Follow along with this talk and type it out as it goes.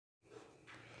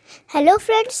Hello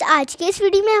friends, आज के इस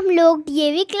वीडियो में हम लोग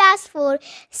DAV class 4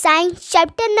 science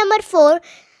chapter number 4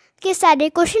 के सारे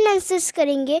क्वेश्चन आंसर्स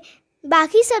करेंगे।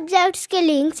 बाकी सब्जेक्ट्स के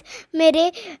लिंक्स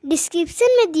मेरे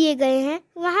डिस्क्रिप्शन में दिए गए हैं,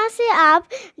 वहां से आप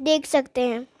देख सकते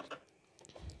हैं।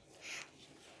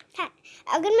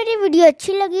 अगर मेरी वीडियो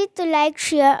अच्छी लगी तो लाइक,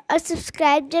 शेयर और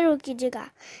सब्सक्राइब जरूर कीजिएगा।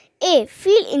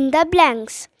 Fill in the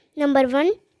blanks. Number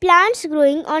 1, plants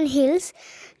growing on hills.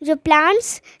 जो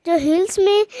प्लांट्स जो हिल्स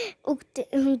में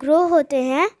ग्रो होते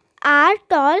हैं आर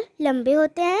टॉल, लंबे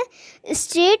होते हैं,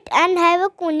 straight and have a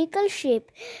conical shape,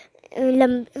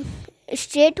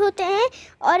 straight होते हैं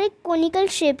और एक कोनिकल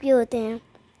शेप के होते हैं।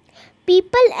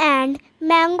 People and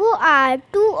mango are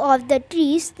two of the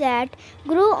trees that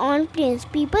grow on planes.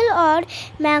 People और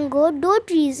मैंगो दो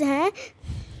ट्रीज हैं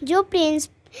जो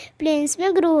प्लेन्स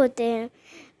में ग्रो होते हैं।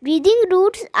 Breathing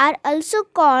roots are also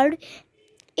called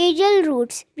एजल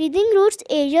रूट्स। ब्रीदिंग रूट्स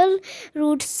एजल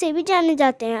रूट्स से भी जाने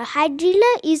जाते हैं।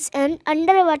 Hydrilla is an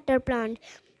under water plant.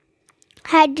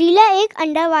 Hydrilla एक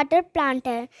अंडर वाटर प्लांट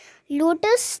है।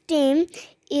 Lotus stem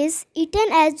is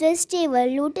eaten as vegetable.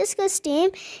 Lotus का स्टेम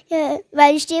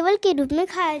वेजिटेबल के रूप में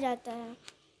खाया जाता है।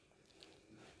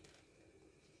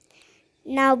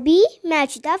 Now B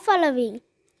match the following.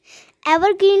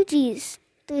 Evergreen trees,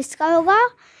 तो इसका होगा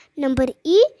number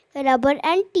E, rubber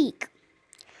and teak.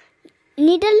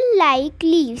 Needle like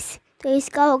leaves, तो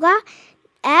इसका होगा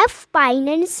F, pine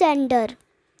and Sander.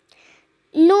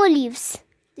 No leaves,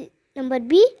 number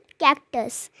B,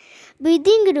 cactus.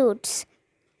 Breathing roots,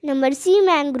 number C,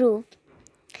 mangrove.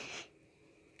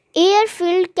 Air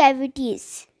filled cavities,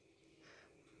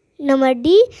 number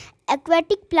D,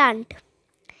 aquatic plant.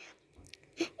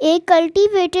 A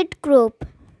cultivated crop,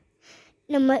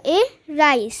 number A,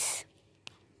 rice.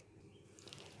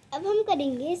 अब हम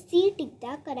करेंगे सी, tick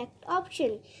the correct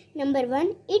option. Number 1,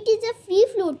 it is a free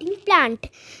floating plant,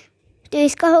 तो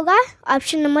इसका होगा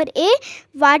option number A,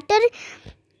 water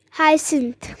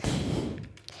hyacinth.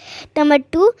 Number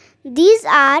 2, these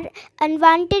are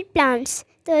unwanted plants,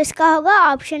 तो इसका होगा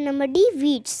option number D,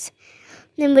 weeds.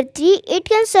 Number 3, it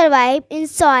can survive in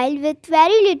soil with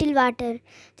very little water,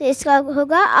 तो इसका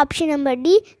होगा option number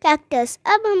D, cactus.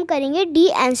 अब हम करेंगे D,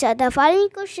 answer the following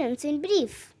questions in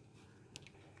brief.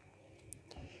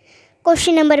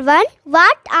 Question number 1,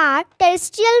 what are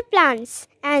terrestrial plants?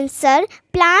 Answer,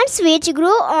 plants which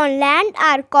grow on land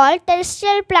are called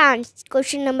terrestrial plants.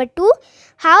 Question number 2,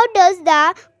 how does the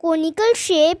conical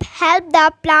shape help the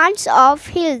plants of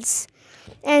hills?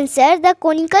 Answer, the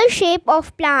conical shape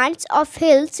of plants of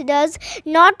hills does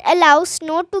not allow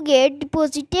snow to get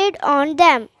deposited on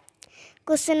them.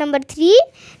 Question number 3,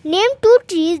 name two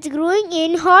trees growing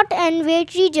in hot and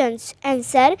wet regions.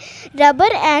 Answer,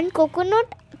 rubber and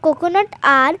coconut. Coconut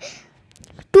are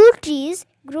two trees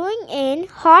growing in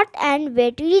hot and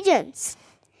wet regions.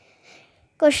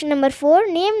 Question number 4,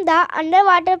 name the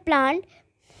underwater plant.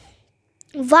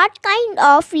 What kind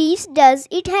of leaves does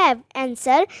it have?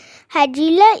 Answer,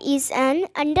 Hydrilla is an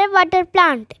underwater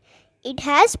plant. It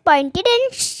has pointed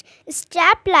and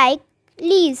strap-like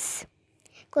leaves.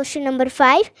 Question number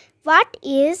 5, what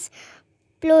is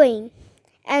plowing?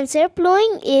 Answer,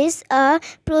 plowing is a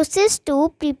process to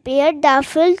prepare the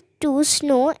field to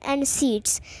snow and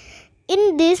seeds.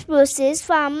 In this process,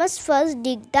 farmers first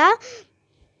dig the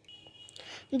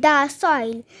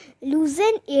soil,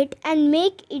 loosen it and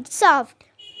make it soft.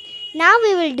 Now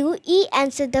we will do E,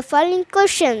 answer the following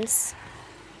questions.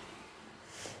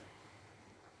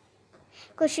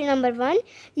 Question number 1,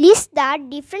 list the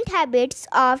different habits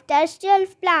of terrestrial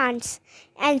plants.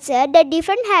 Answer, the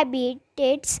different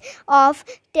habitats of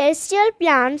terrestrial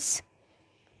plants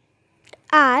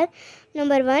are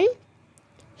number 1,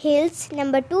 hills,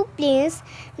 number 2, plains,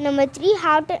 number 3,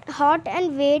 hot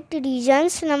and wet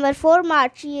regions, number 4,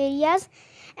 marshy areas,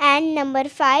 and number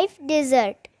 5,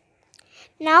 desert.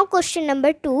 Now question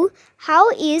number 2, how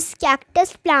is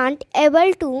cactus plant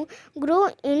able to grow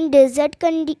in desert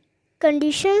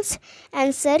conditions?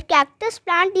 Answer, cactus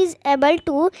plant is able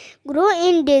to grow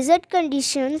in desert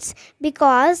conditions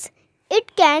because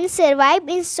it can survive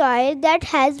in soil that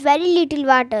has very little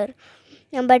water.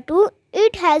 Number 2,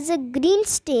 it has a green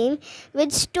stem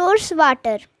which stores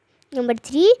water. Number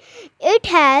 3, it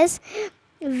has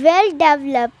well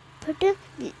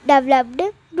developed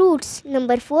roots.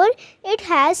 Number 4, it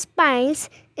has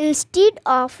spines instead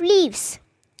of leaves.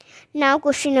 Now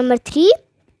question number 3,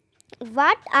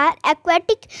 what are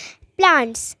aquatic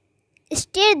plants?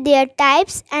 State their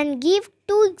types and give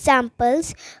 2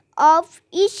 examples of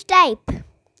each type.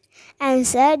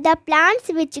 Answer, the plants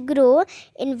which grow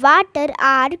in water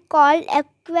are called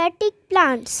aquatic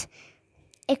plants.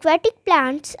 Aquatic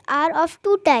plants are of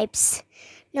 2 types.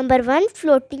 Number 1.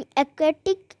 Floating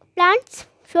aquatic plants.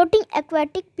 Floating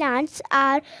aquatic plants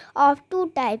are of two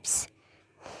types.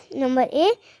 Number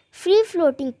A. Free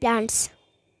floating plants.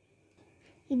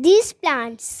 These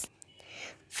plants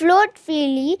float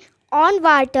freely on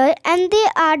water and they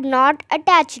are not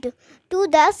attached to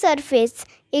the surface.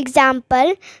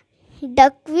 Example: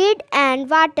 duckweed and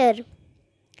water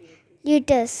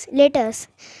lettuce.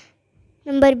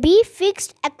 Number B.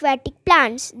 Fixed aquatic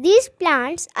plants. These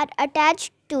plants are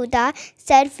attached to the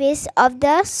surface of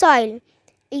the soil.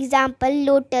 Example: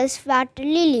 lotus, water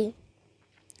lily.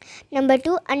 Number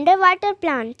 2. Underwater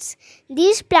plants.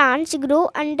 These plants grow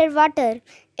underwater.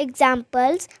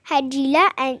 Examples: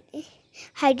 hydrilla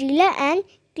and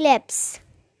cleps.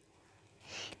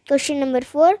 Question number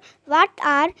 4. What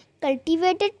are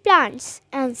cultivated plants?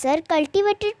 Answer: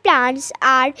 cultivated plants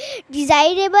are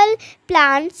desirable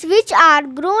plants which are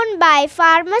grown by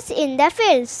farmers in the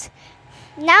fields.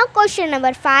 Now question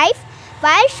number 5.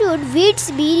 Why should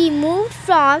weeds be removed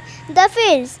from the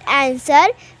fields? Answer: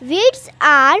 weeds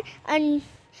are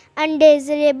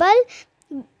undesirable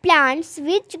plants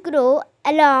which grow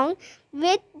along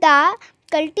with the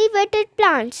cultivated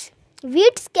plants.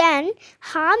 Weeds can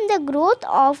harm the growth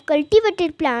of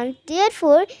cultivated plants.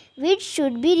 Therefore, weeds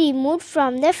should be removed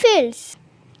from the fields.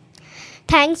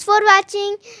 Thanks for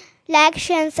watching. Like,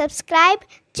 share, and subscribe.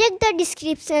 Check the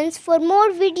descriptions for more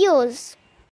videos.